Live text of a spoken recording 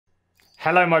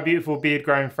Hello my beautiful beard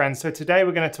growing friends. So today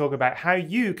we're going to talk about how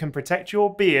you can protect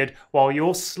your beard while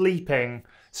you're sleeping.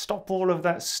 Stop all of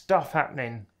that stuff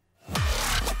happening.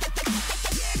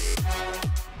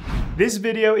 This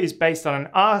video is based on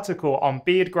an article on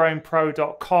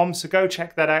beardgrowingpro.com, so go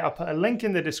check that out. I'll put a link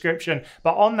in the description,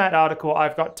 but on that article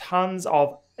I've got tons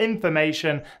of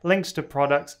information, links to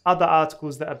products, other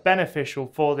articles that are beneficial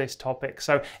for this topic.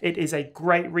 So it is a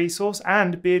great resource,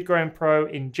 and Beard Growing Pro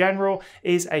in general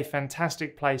is a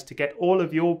fantastic place to get all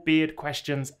of your beard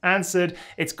questions answered.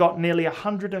 It's got nearly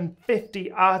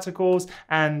 150 articles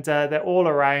and they're all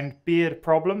around beard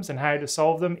problems and how to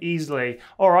solve them easily.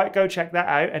 All right, go check that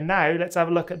out. And now let's have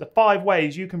a look at the 5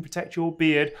 ways you can protect your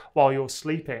beard while you're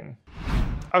sleeping.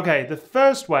 Okay, the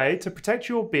first way to protect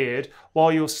your beard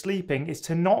while you're sleeping is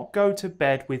to not go to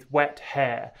bed with wet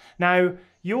hair. Now,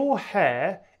 your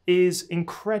hair is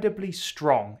incredibly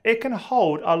strong. It can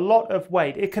hold a lot of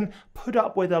weight. It can put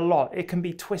up with a lot. It can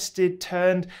be twisted,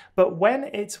 turned, but when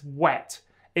it's wet,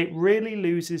 it really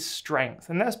loses strength.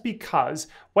 And that's because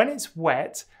when it's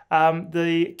wet,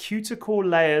 the cuticle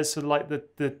layers, so like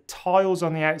the tiles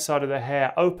on the outside of the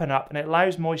hair, open up and it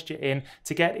allows moisture in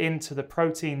to get into the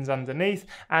proteins underneath,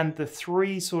 and the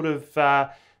three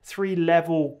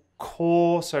level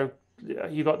core, so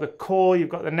you've got the core, you've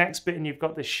got the next bit, and you've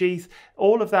got the sheath.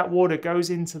 All of that water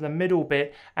goes into the middle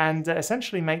bit and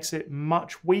essentially makes it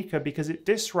much weaker because it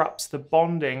disrupts the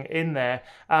bonding in there.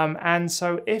 And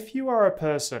so if you are a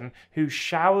person who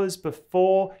showers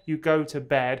before you go to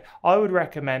bed, I would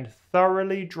recommend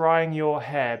thoroughly drying your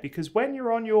hair, because when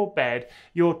you're on your bed,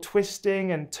 you're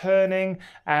twisting and turning,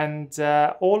 and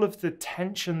all of the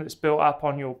tension that's built up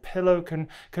on your pillow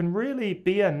can really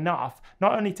be enough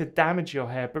not only to damage your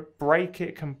hair but break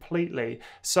it completely.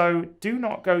 So do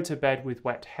not go to bed with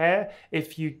wet hair.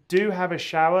 If you do have a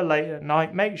shower late at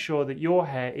night, make sure that your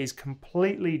hair is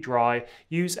completely dry.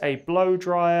 Use a blow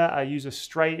dryer, use a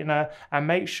straightener, and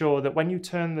make sure that when you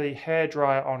turn the hair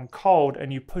dryer on cold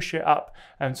and you push it up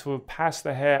and sort of pass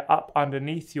the hair up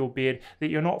underneath your beard, that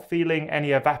you're not feeling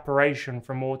any evaporation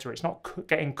from water. It's not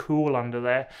getting cool under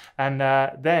there, and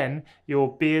then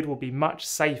your beard will be much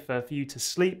safer for you to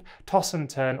sleep, toss and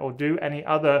turn, or do any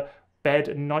other bed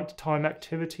and nighttime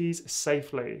activities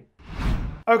safely.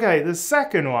 Okay, the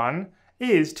second one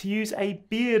is to use a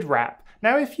beard wrap.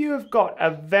 Now, if you have got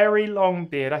a very long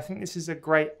beard, I think this is a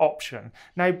great option.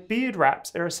 Now, beard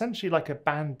wraps are essentially like a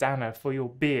bandana for your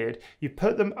beard. You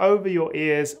put them over your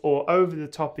ears or over the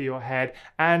top of your head,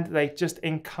 and they just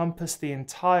encompass the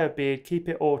entire beard, keep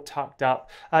it all tucked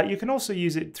up. You can also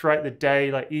use it throughout the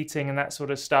day, like eating and that sort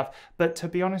of stuff. But to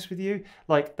be honest with you,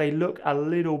 like, they look a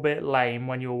little bit lame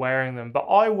when you're wearing them. But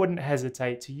I wouldn't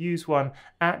hesitate to use one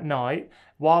at night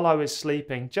while I was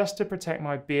sleeping, just to protect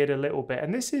my beard a little bit.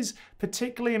 And this is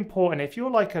particularly important if you're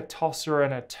like a tosser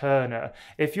and a turner.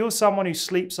 If you're someone who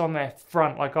sleeps on their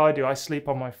front like I do, I sleep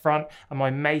on my front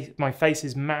and my face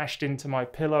is mashed into my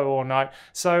pillow all night.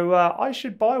 So I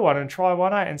should buy one and try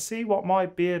one out and see what my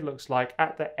beard looks like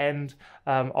at the end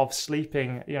of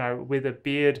sleeping, you know, with a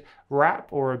beard wrap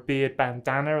or a beard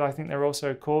bandana, I think they're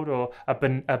also called, or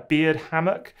a beard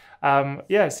hammock.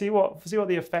 Yeah, see what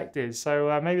the effect is.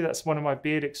 So maybe that's one of my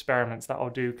beard experiments that I'll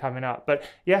do coming up. But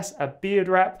yes, a beard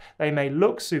wrap, they may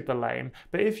look super lame,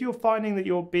 but if you're finding that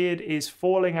your beard is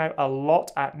falling out a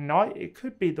lot at night, it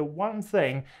could be the one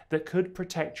thing that could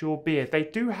protect your beard. They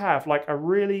do have like a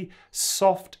really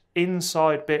soft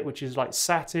inside bit, which is like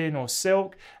satin or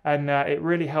silk, and it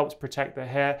really helps protect the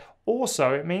hair.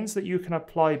 Also, it means that you can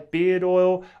apply beard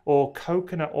oil or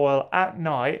coconut oil at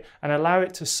night and allow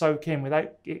it to soak in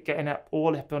without it getting up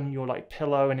all up on your like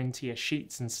pillow and into your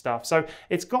sheets and stuff. So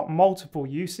it's got multiple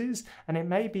uses, and it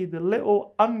may be the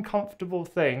little uncomfortable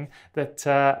thing that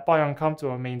by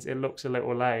uncomfortable means it looks a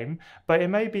little lame, but it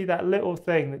may be that little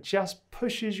thing that just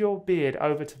pushes your beard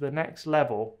over to the next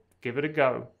level. Give it a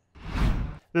go.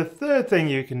 The third thing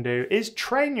you can do is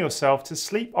train yourself to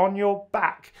sleep on your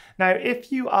back. Now,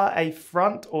 if you are a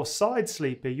front or side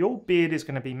sleeper, your beard is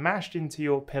going to be mashed into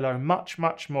your pillow much,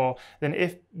 much more than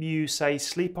if you, say,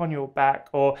 sleep on your back,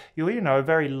 or you're, you know, a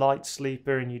very light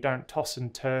sleeper and you don't toss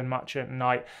and turn much at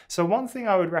night. So one thing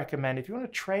I would recommend, if you want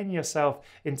to train yourself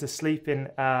into sleeping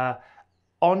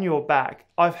on your back,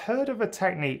 I've heard of a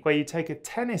technique where you take a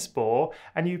tennis ball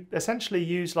and you essentially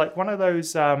use like one of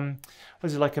those, what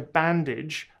is it, like a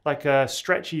bandage like a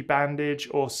stretchy bandage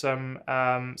or some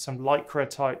lycra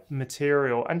type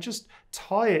material and just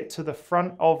tie it to the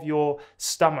front of your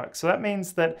stomach. So that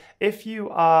means that if you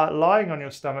are lying on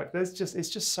your stomach, it's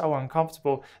just so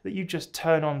uncomfortable that you just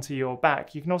turn onto your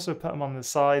back. You can also put them on the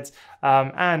sides.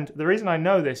 And the reason I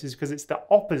know this is because it's the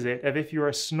opposite of if you're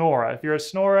a snorer. If you're a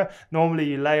snorer, normally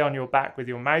you lay on your back with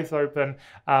your mouth open,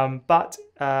 but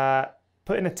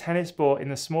putting a tennis ball in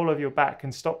the small of your back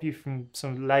can stop you from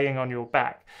laying on your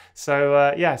back.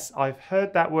 So yes, I've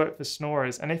heard that work for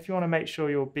snorers. And if you want to make sure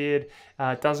your beard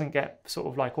doesn't get sort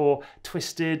of like all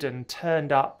twisted and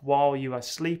turned up while you are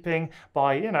sleeping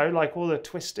by, you know, like all the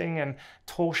twisting and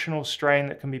torsional strain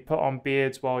that can be put on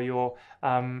beards while you're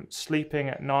sleeping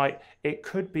at night, it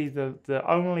could be the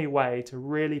only way to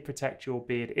really protect your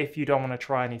beard if you don't want to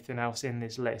try anything else in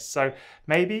this list. So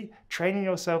maybe training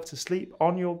yourself to sleep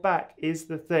on your back is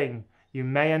the thing. You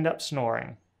may end up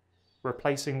snoring,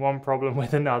 replacing one problem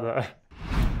with another.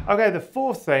 Okay, the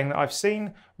fourth thing that I've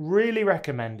seen really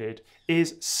recommended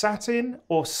is satin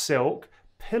or silk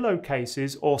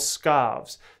pillowcases or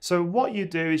scarves. So what you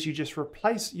do is you just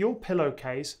replace your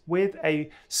pillowcase with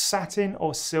a satin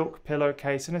or silk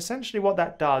pillowcase, and essentially what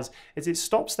that does is it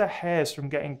stops the hairs from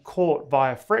getting caught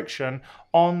via friction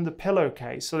on the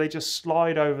pillowcase, so they just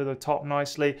slide over the top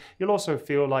nicely. You'll also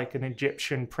feel like an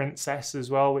Egyptian princess as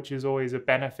well, which is always a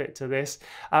benefit to this.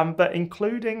 But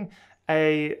including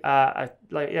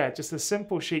just a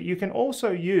simple sheet, you can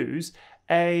also use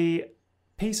a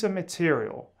piece of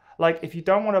material. Like if you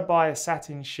don't want to buy a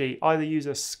satin sheet, either use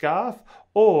a scarf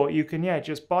or you can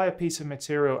just buy a piece of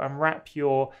material and wrap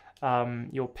your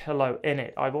pillow in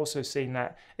it. I've also seen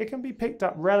that it can be picked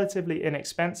up relatively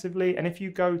inexpensively, and if you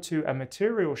go to a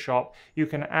material shop, you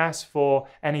can ask for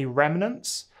any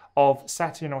remnants of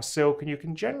satin or silk, and you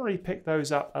can generally pick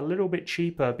those up a little bit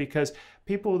cheaper because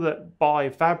people that buy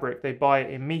fabric, they buy it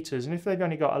in meters, and if they've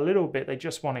only got a little bit, they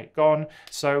just want it gone.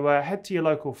 So head to your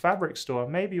local fabric store.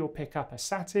 Maybe you'll pick up a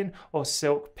satin or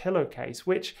silk pillowcase,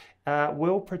 which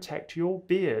will protect your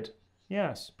beard.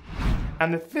 Yes.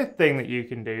 And the fifth thing that you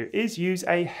can do is use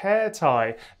a hair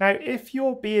tie. Now, if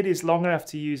your beard is long enough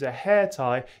to use a hair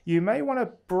tie, you may want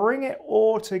to bring it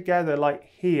all together like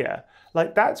here.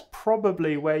 Like that's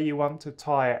probably where you want to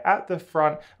tie it, at the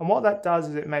front. And what that does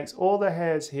is it makes all the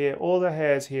hairs here, all the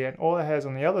hairs here, and all the hairs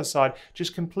on the other side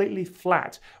just completely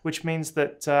flat, which means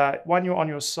that when you're on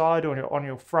your side or you're on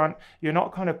your front, you're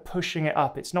not kind of pushing it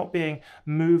up. It's not being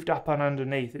moved up and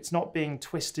underneath. It's not being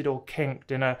twisted or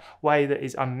kinked in a way that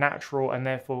is unnatural and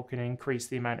therefore can increase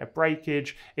the amount of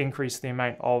breakage, increase the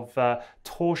amount of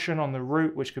torsion on the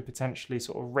root, which could potentially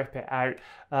sort of rip it out.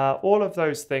 All of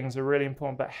those things are really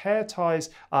important, but hair ties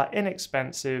are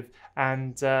inexpensive,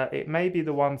 and it may be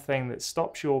the one thing that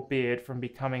stops your beard from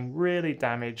becoming really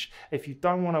damaged. If you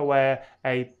don't want to wear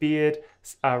a beard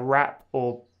wrap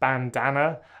or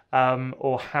bandana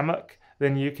or hammock,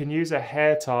 then you can use a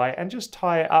hair tie and just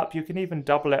tie it up. You can even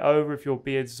double it over if your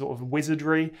beard's sort of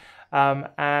wizardry.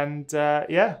 Let's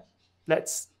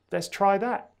try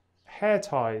that. Hair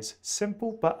ties,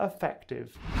 simple but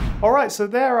effective. All right, so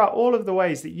there are all of the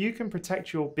ways that you can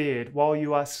protect your beard while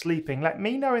you are sleeping. Let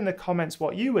me know in the comments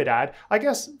what you would add. I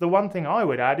guess the one thing I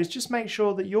would add is just make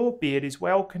sure that your beard is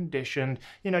well conditioned.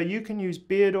 You know, you can use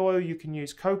beard oil, you can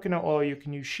use coconut oil, you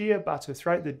can use shea butter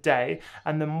throughout the day.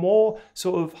 And the more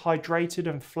sort of hydrated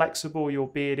and flexible your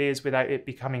beard is without it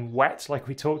becoming wet, like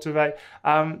we talked about,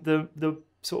 the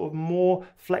sort of more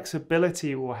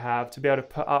flexibility we'll have to be able to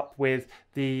put up with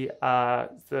the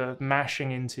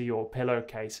mashing into your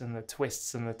pillowcase and the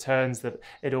twists and the turns that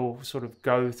it'll sort of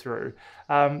go through.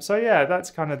 So yeah,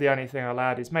 that's kind of the only thing I'll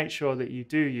add, is make sure that you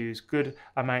do use good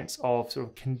amounts of sort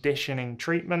of conditioning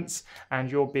treatments,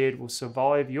 and your beard will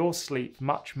survive your sleep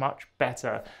much, much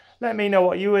better. Let me know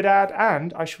what you would add,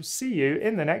 and I shall see you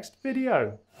in the next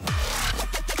video.